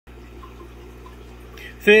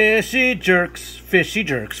Fishy jerks, fishy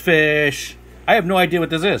jerks, fish. I have no idea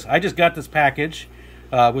what this is. I just got this package.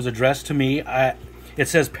 It was addressed to me. It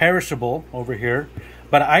says perishable over here,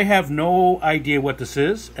 but I have no idea what this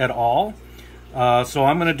is at all. So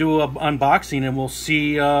I'm going to do an unboxing and we'll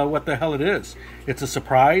see what the hell it is. It's a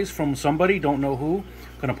surprise from somebody, don't know who.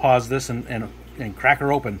 I'm going to pause this and crack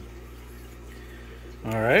her open.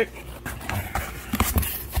 All right.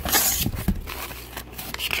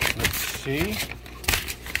 Let's see.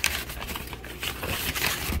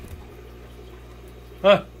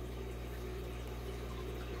 Huh.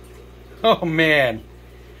 Oh, man.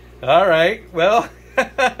 All right. Well,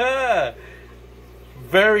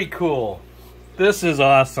 very cool. This is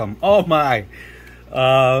awesome. Oh, my.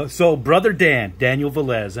 So, Brother Daniel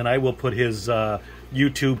Velez, and I will put his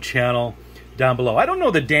YouTube channel down below. I don't know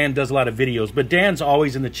that Dan does a lot of videos, but Dan's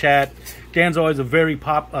always in the chat. Dan's always a very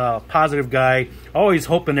positive guy. Always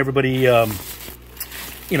hoping everybody,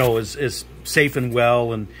 you know, is safe and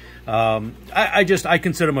well. And I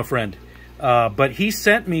consider him a friend. But he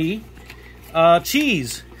sent me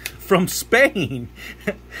cheese from Spain.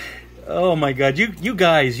 Oh my God, you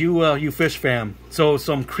guys, you fish fam. So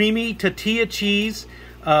some creamy tortilla cheese,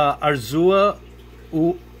 Arzua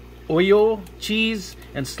Oyo cheese,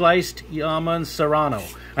 and sliced Yaman Serrano.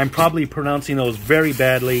 I'm probably pronouncing those very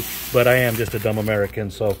badly, but I am just a dumb American.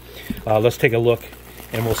 So let's take a look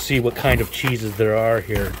and we'll see what kind of cheeses there are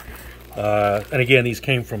here. And again, these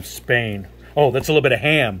came from Spain. Oh, that's a little bit of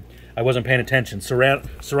ham. I wasn't paying attention.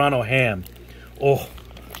 Serrano ham. Oh,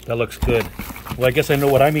 that looks good. Well, I guess I know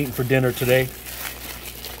what I'm eating for dinner today.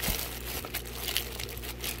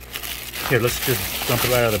 Here, let's just dump it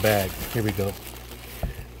right out of the bag. Here we go.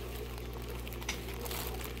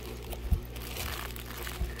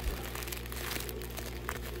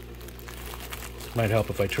 Might help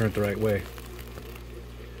if I turn it the right way.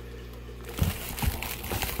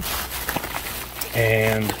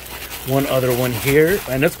 And one other one here.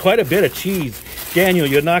 And that's quite a bit of cheese. Daniel,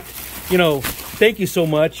 you knocked, you know, thank you so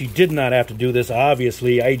much. You did not have to do this,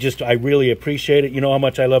 obviously. I really appreciate it. You know how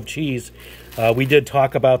much I love cheese. We did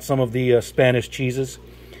talk about some of the Spanish cheeses.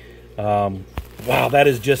 Wow, that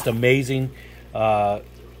is just amazing.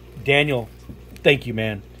 Daniel, thank you,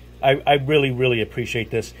 man. I really, really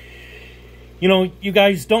appreciate this. You know, you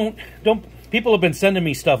guys don't people have been sending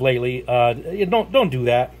me stuff lately. Don't do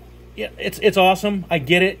that. Yeah, it's awesome. I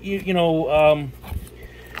get it. You know,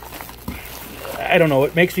 I don't know.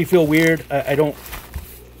 It makes me feel weird. I don't,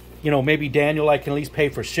 you know, maybe Daniel, I can at least pay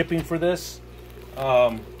for shipping for this.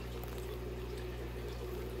 Or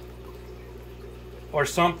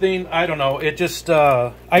something. I don't know. It just,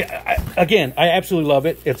 again, I absolutely love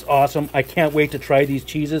it. It's awesome. I can't wait to try these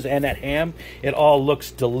cheeses and that ham. It all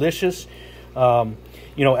looks delicious.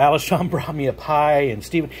 You know, Alishon brought me a pie, and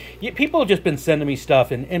Steven. People have just been sending me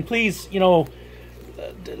stuff, and please, you know,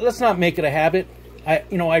 let's not make it a habit. I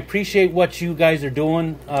appreciate what you guys are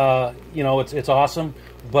doing. You know, it's awesome,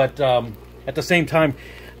 but at the same time,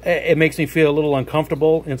 it makes me feel a little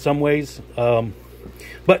uncomfortable in some ways.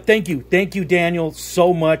 But thank you, Daniel,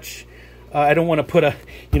 so much. I don't want to put a,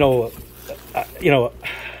 you know,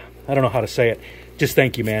 I don't know how to say it. Just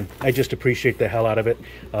thank you, man. I just appreciate the hell out of it.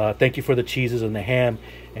 Thank you for the cheeses and the ham,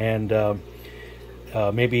 and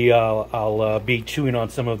maybe I'll be chewing on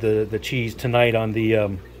some of the cheese tonight on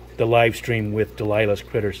the live stream with Delilah's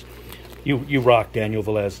Critters. You rock, Daniel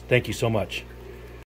Velez. Thank you so much.